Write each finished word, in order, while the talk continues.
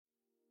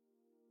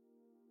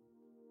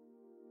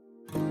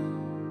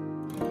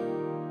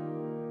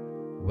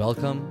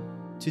Welcome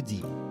to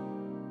Deep,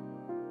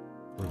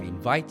 where we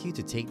invite you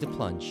to take the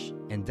plunge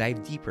and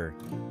dive deeper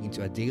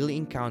into a daily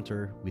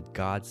encounter with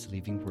God's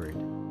living Word.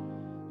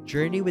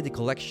 Journey with a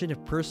collection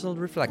of personal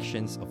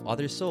reflections of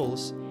other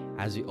souls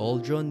as we all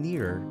draw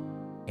nearer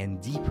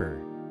and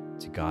deeper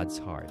to God's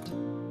heart.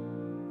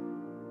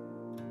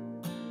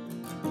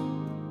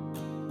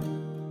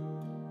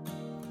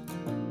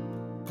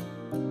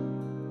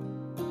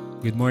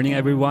 Good morning,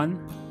 everyone.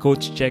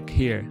 Coach Check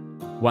here,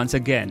 once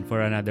again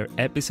for another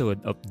episode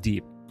of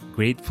Deep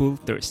Grateful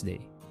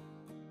Thursday.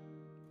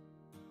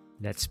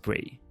 Let's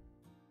pray.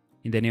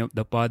 In the name of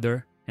the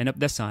Father, and of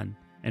the Son,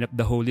 and of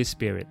the Holy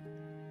Spirit.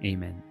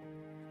 Amen.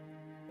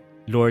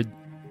 Lord,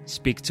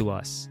 speak to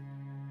us.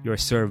 Your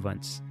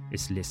servants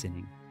is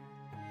listening.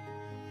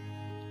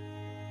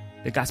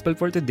 The Gospel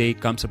for today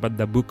comes from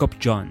the book of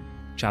John,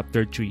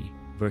 chapter 3,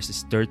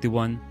 verses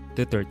 31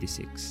 to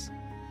 36.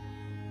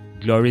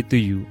 Glory to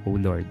you, O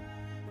Lord.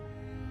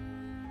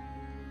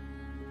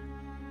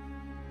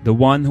 The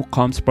one who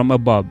comes from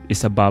above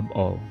is above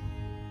all.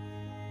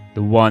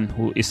 The one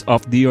who is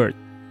of the earth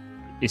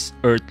is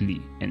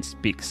earthly and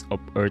speaks of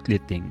earthly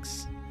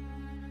things.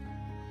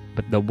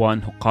 But the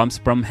one who comes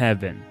from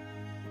heaven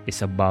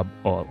is above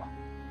all.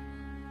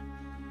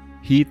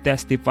 He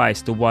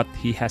testifies to what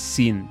he has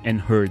seen and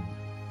heard,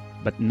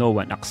 but no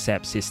one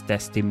accepts his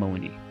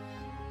testimony.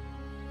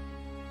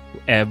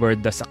 Whoever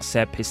does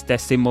accept his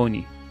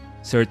testimony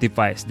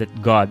certifies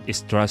that God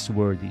is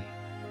trustworthy.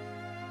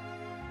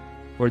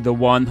 For the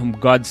one whom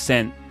God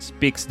sent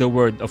speaks the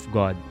word of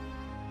God.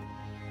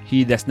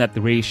 He does not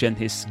ration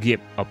his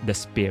gift of the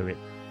Spirit.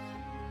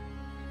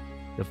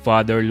 The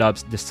Father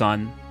loves the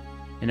Son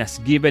and has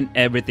given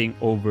everything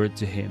over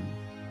to him.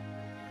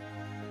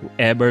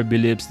 Whoever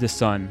believes the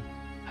Son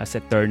has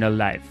eternal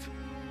life.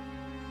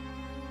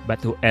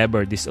 But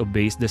whoever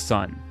disobeys the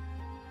Son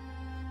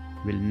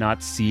will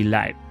not see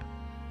life,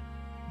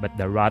 but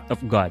the wrath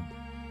of God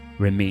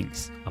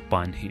remains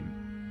upon him.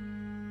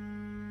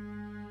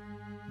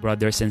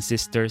 Brothers and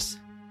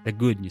sisters, the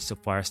good news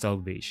of our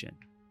salvation.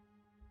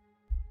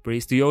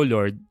 Praise to you, O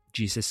Lord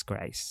Jesus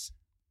Christ.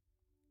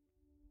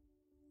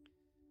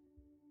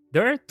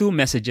 There are two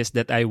messages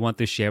that I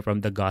want to share from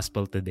the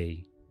gospel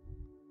today.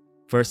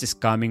 First is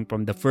coming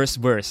from the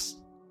first verse,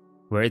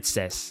 where it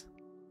says,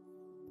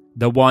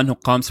 "The one who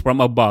comes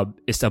from above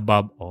is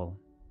above all."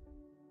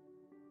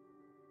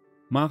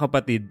 Mga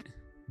kapatid,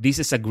 this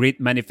is a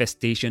great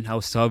manifestation how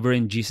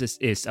sovereign Jesus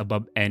is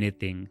above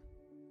anything.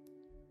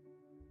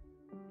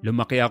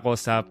 Lumaki ako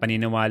sa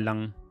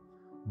paniniwalang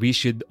we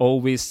should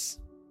always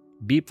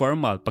be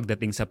formal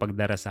pagdating sa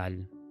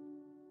pagdarasal.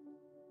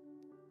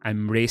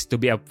 I'm raised to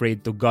be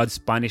afraid to God's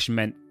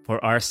punishment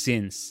for our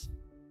sins.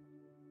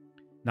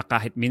 Na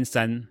kahit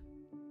minsan,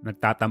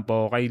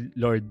 nagtatampo ako kay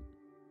Lord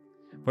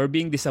for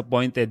being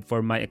disappointed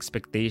for my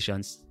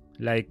expectations.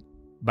 Like,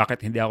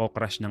 bakit hindi ako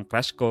crush ng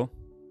crush ko?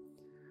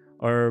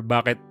 Or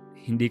bakit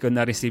hindi ko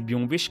na-receive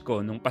yung wish ko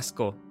nung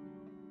Pasko?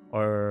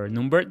 Or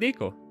nung birthday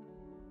ko?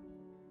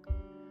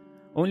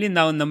 Only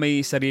now na may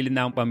sarili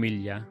na akong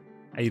pamilya,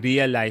 I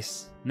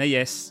realize na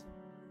yes,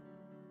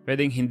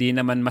 pwedeng hindi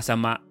naman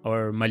masama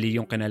or mali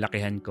yung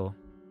kinalakihan ko.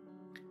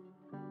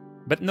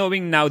 But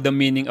knowing now the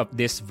meaning of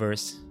this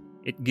verse,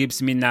 it gives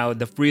me now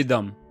the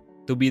freedom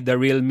to be the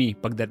real me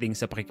pagdating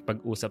sa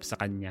pakikipag-usap sa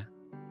Kanya.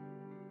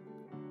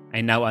 I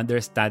now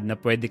understand na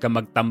pwede ka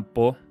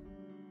magtampo,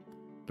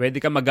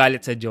 pwede ka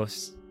magalit sa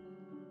Diyos.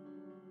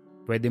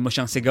 Pwede mo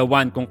siyang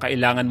sigawan kung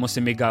kailangan mo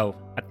sumigaw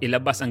at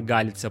ilabas ang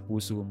galit sa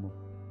puso mo.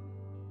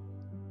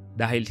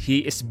 Dahil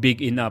He is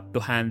big enough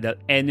to handle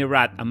any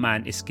wrath a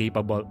man is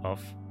capable of.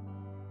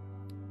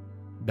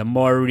 The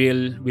more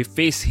real we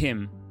face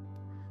Him,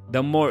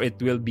 the more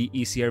it will be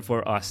easier for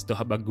us to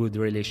have a good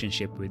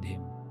relationship with Him.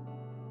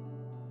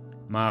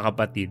 Mga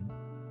kapatid,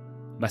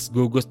 mas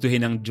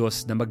gugustuhin ng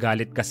Diyos na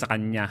magalit ka sa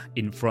Kanya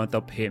in front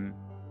of Him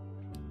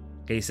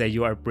kaysa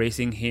you are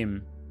praising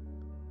Him,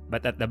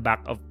 but at the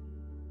back of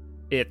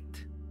it,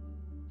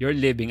 you're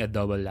living a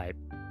double life.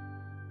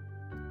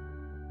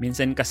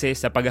 Minsan kasi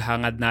sa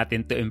paghahangad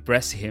natin to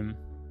impress Him,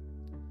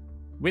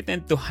 we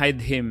tend to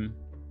hide Him,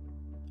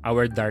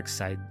 our dark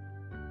side,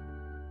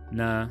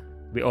 na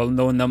we all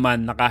know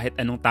naman na kahit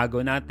anong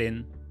tago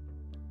natin,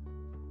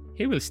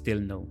 He will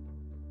still know.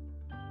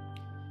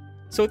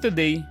 So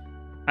today,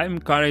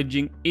 I'm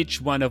encouraging each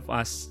one of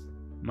us,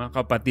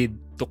 mga kapatid,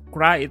 to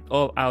cry it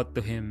all out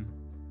to Him.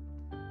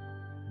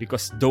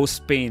 Because those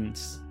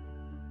pains,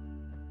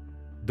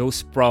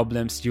 those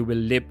problems you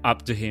will lift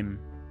up to Him,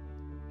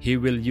 He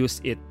will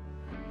use it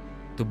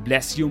to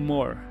bless you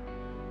more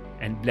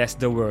and bless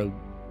the world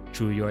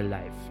through your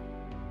life.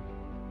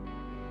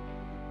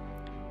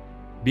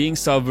 Being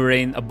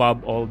sovereign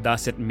above all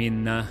doesn't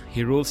mean na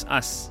He rules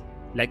us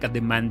like a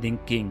demanding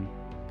king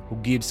who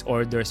gives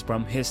orders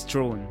from His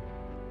throne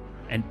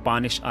and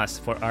punish us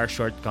for our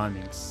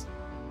shortcomings.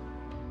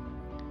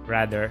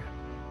 Rather,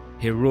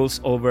 He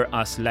rules over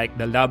us like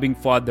the loving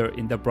father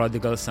in the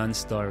prodigal son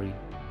story,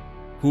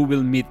 who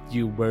will meet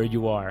you where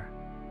you are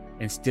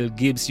and still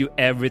gives you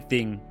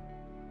everything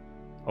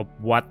of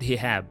what He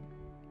have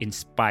in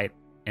spite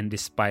and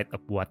despite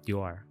of what you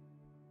are.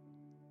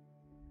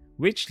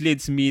 Which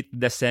leads me to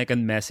the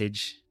second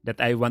message that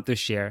I want to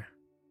share,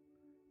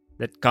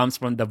 that comes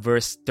from the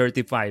verse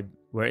 35,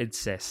 where it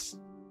says,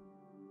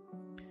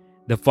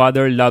 "The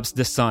Father loves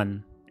the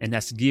Son and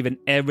has given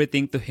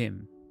everything to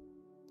Him."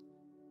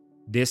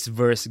 This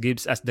verse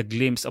gives us the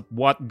glimpse of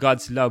what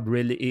God's love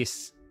really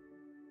is.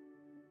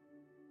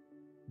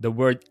 The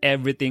word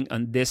everything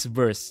on this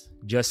verse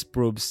just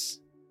proves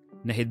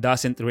that He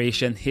doesn't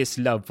ration His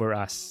love for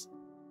us.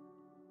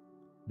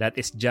 That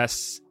is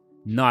just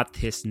not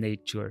His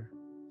nature.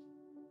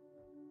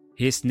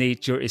 His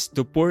nature is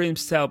to pour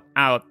Himself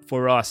out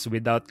for us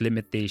without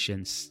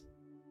limitations,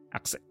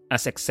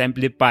 as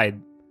exemplified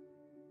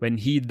when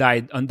He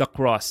died on the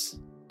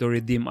cross to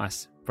redeem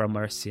us from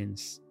our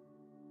sins.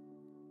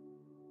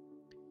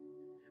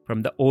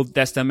 From the Old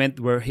Testament,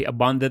 where He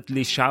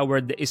abundantly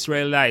showered the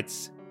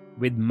Israelites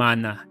with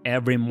manna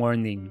every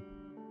morning,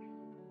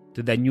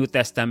 to the New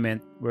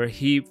Testament, where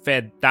He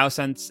fed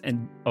thousands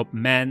of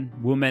men,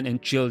 women,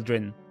 and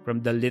children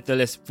from the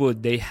littlest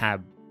food they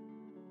have.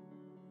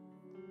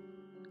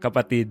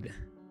 Kapatid,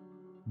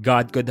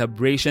 God could have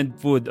rationed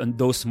food on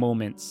those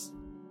moments,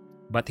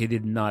 but He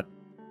did not,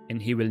 and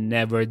He will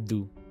never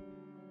do.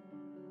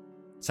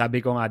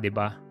 Sabi ko nga,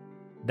 diba?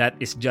 That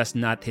is just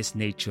not His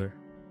nature.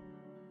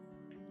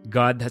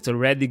 God has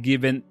already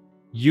given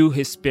you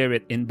His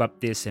Spirit in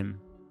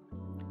baptism,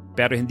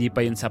 pero hindi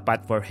pa yun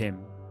sapat for Him.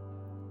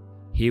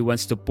 He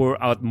wants to pour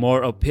out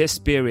more of His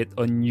Spirit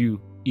on you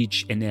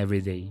each and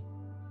every day.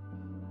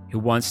 He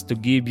wants to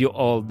give you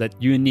all that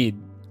you need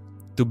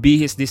to be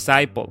His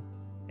disciple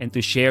and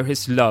to share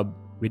His love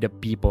with the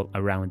people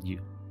around you.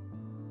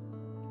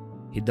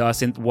 He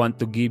doesn't want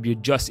to give you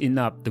just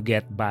enough to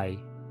get by.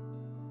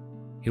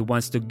 He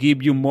wants to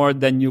give you more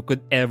than you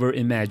could ever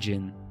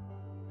imagine.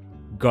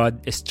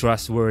 God is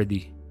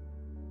trustworthy.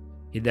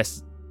 He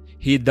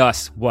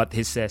does what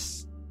He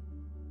says.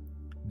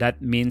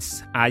 That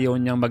means ayaw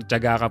niyang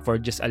magtiyaga ka for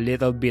just a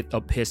little bit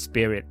of His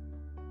Spirit.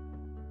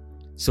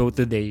 So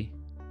today,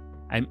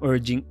 I'm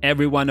urging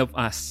every one of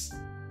us,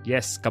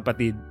 yes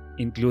kapatid,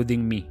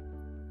 including me,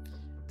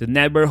 to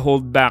never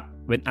hold back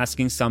when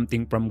asking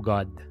something from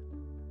God.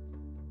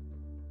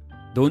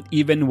 Don't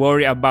even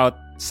worry about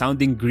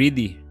sounding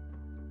greedy,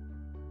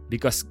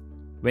 because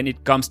when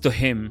it comes to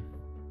Him,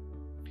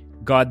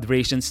 God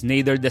rations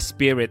neither the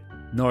Spirit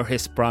nor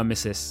His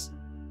promises.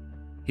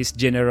 His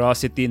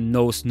generosity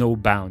knows no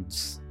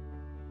bounds.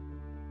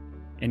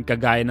 And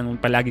kagaya ng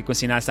palagi kong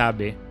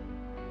sinasabi,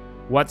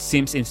 what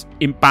seems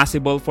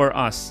impossible for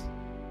us,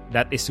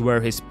 that is where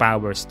His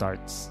power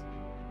starts.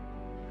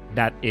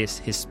 That is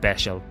His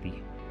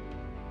specialty.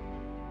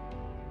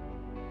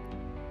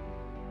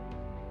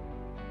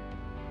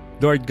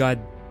 Lord God,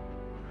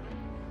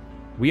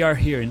 we are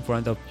here in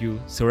front of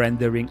You,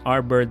 surrendering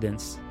our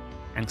burdens,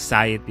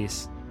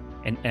 anxieties,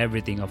 and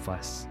everything of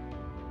us.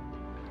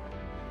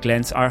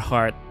 Cleanse our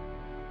heart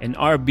and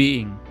our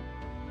being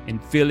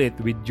and fill it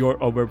with Your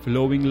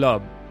overflowing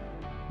love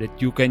that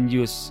You can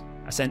use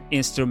as an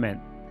instrument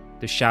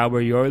to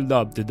shower Your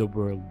love to the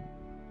world.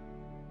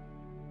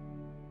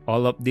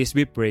 All of this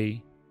we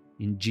pray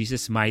in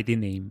Jesus' mighty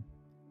name.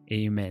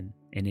 Amen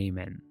and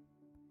amen.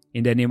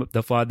 In the name of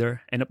the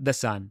Father, and of the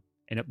Son,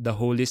 and of the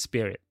Holy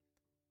Spirit.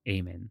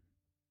 Amen.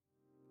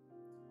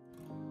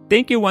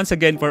 Thank you once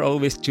again for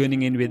always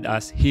tuning in with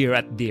us here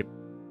at Deep.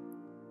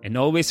 And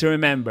always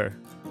remember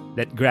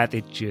that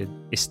gratitude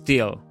is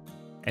still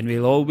and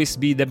will always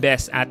be the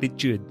best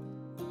attitude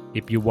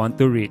if you want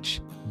to reach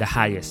the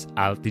highest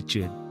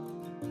altitude.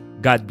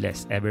 God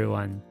bless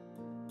everyone.